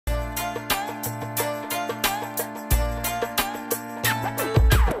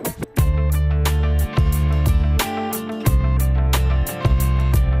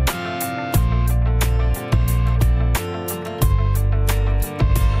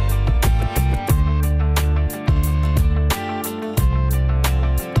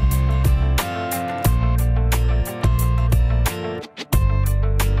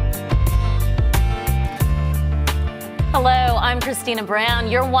Christina Brown.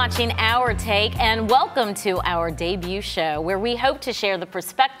 You're watching Our Take, and welcome to our debut show where we hope to share the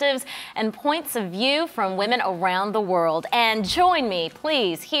perspectives and points of view from women around the world. And join me,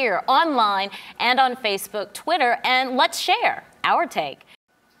 please, here online and on Facebook, Twitter, and let's share Our Take.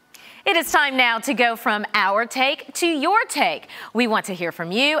 It is time now to go from Our Take to Your Take. We want to hear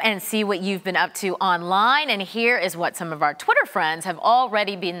from you and see what you've been up to online. And here is what some of our Twitter friends have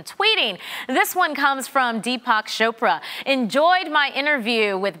already been tweeting. This one comes from Deepak Chopra. Enjoyed my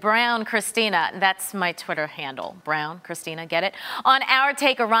interview with Brown Christina. That's my Twitter handle, Brown Christina, get it? On Our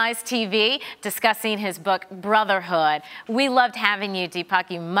Take Arise TV, discussing his book, Brotherhood. We loved having you,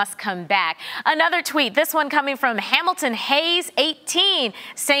 Deepak. You must come back. Another tweet, this one coming from Hamilton Hayes, 18,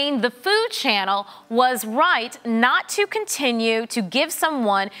 saying the Food Channel was right not to continue to give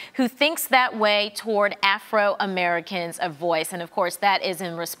someone who thinks that way toward Afro-Americans a voice. And of course, that is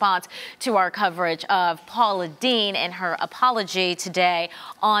in response to our coverage of Paula Deen and her apology today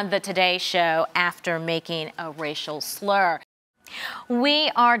on the Today Show after making a racial slur.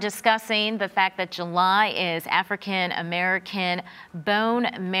 We are discussing the fact that July is African American Bone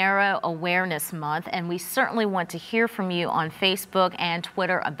Marrow Awareness Month, and we certainly want to hear from you on Facebook and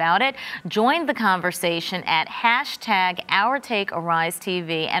Twitter about it. Join the conversation at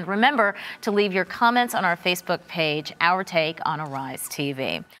 #OurTakeAriseTV, and remember to leave your comments on our Facebook page, Our Take on Arise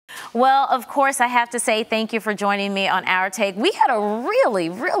TV. Well, of course, I have to say thank you for joining me on Our Take. We had a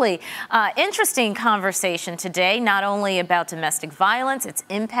really interesting conversation today, not only about domestic violence, its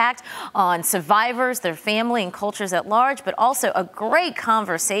impact on survivors, their family, and cultures at large, but also a great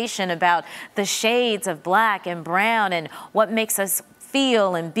conversation about the shades of black and brown and what makes us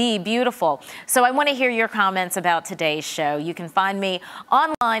feel and be beautiful. So I want to hear your comments about today's show. You can find me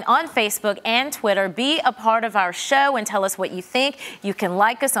online on Facebook and Twitter. Be a part of our show and tell us what you think. You can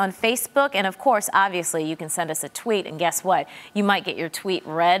like us on Facebook, and of course, obviously, you can send us a tweet, and guess what? You might get your tweet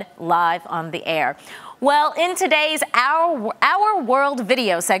read live on the air. Well, in today's Our World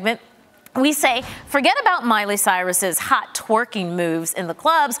video segment, we say, forget about Miley Cyrus's hot twerking moves in the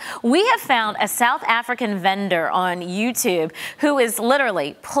clubs. We have found a South African vendor on YouTube who is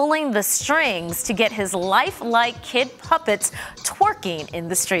literally pulling the strings to get his lifelike kid puppets twerking in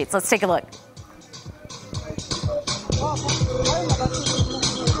the streets. Let's take a look.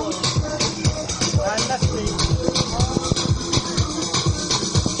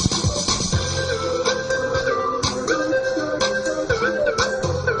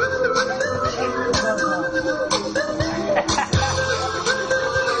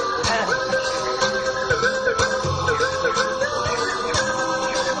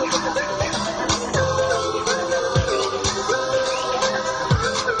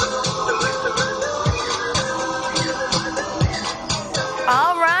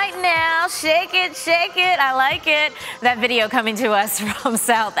 Shake it. I like it. That video coming to us from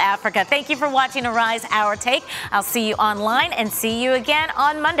South Africa. Thank you for watching Arise Our Take. I'll see you online and see you again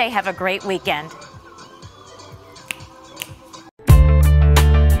on Monday. Have a great weekend.